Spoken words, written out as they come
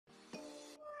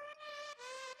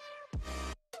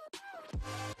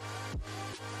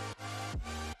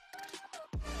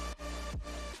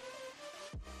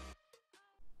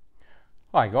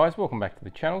Hi guys, welcome back to the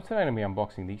channel. Today I'm going to be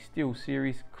unboxing the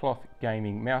SteelSeries Qck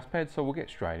gaming mousepad, so we'll get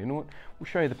straight into it. We'll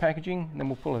show you the packaging and then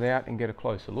we'll pull it out and get a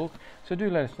closer look. So do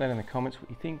let us know in the comments what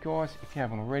you think, guys. If you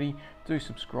haven't already, do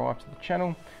subscribe to the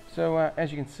channel. So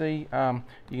as you can see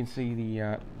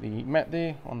the mat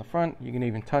there on the front. You can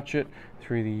even touch it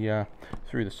through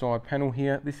the side panel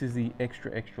here. This is the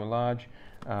extra large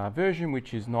version,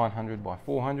 which is 900 by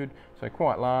 400, so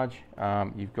quite large.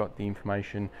 You've got the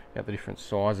information about the different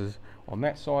sizes on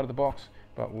that side of the box,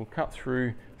 but we'll cut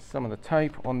through some of the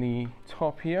tape on the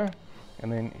top here,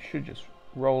 and then it should just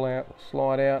roll out or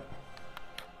slide out.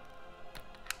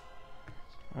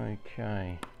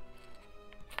 Okay,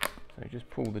 so just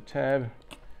pull the tab.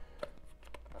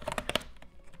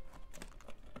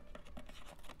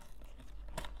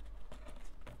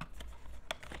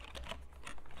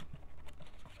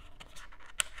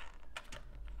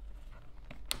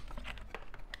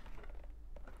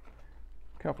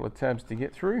 Couple of tabs to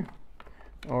get through.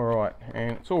 All right,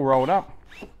 and it's all rolled up,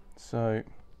 so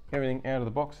everything out of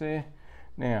the box there.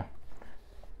 Now,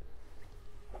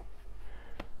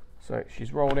 so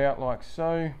she's rolled out like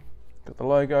so. Got the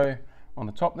logo on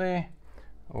the top there,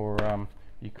 or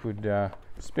you could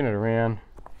spin it around.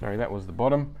 Sorry, that was the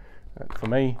bottom for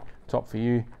me, top for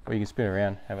you, or you can spin it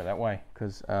around, have it that way,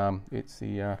 because it's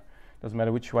the doesn't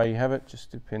matter which way you have it,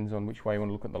 just depends on which way you want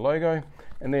to look at the logo.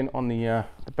 And then on the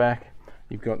back,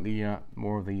 you've got the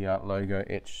more of the logo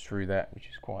etched through that, which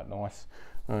is quite nice.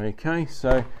 Okay,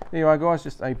 so there you are, guys,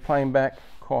 just a plain back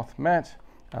cloth mat,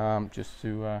 just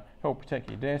to help protect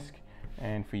your desk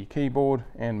and for your keyboard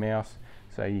and mouse,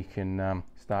 so you can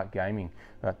start gaming.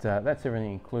 But that's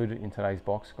everything included in today's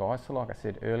box, guys. So like I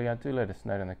said earlier, do let us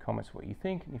know in the comments what you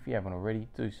think, and if you haven't already,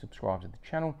 do subscribe to the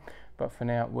channel. But for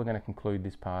now, we're going to conclude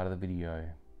this part of the video.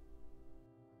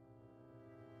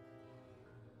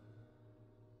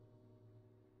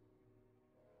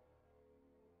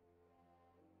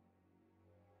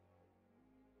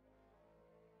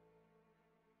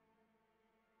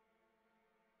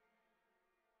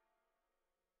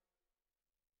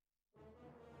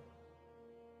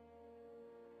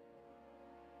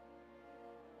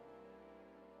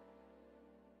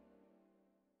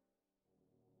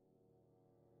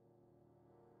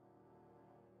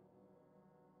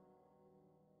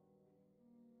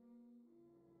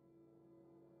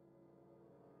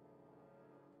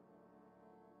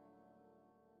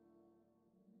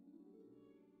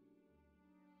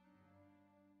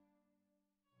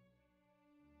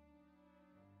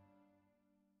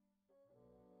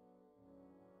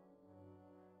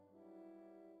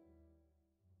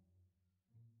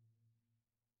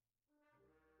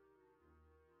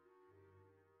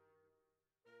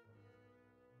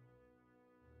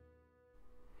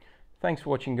 Thanks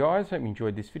for watching, guys. Hope you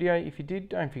enjoyed this video. If you did,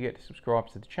 don't forget to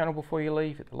subscribe to the channel before you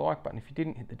leave. Hit the like button. If you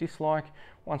didn't, hit the dislike.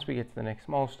 Once we get to the next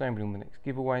milestone, we're doing the next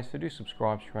giveaway, so do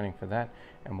subscribe if you're running for that,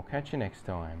 and we'll catch you next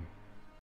time.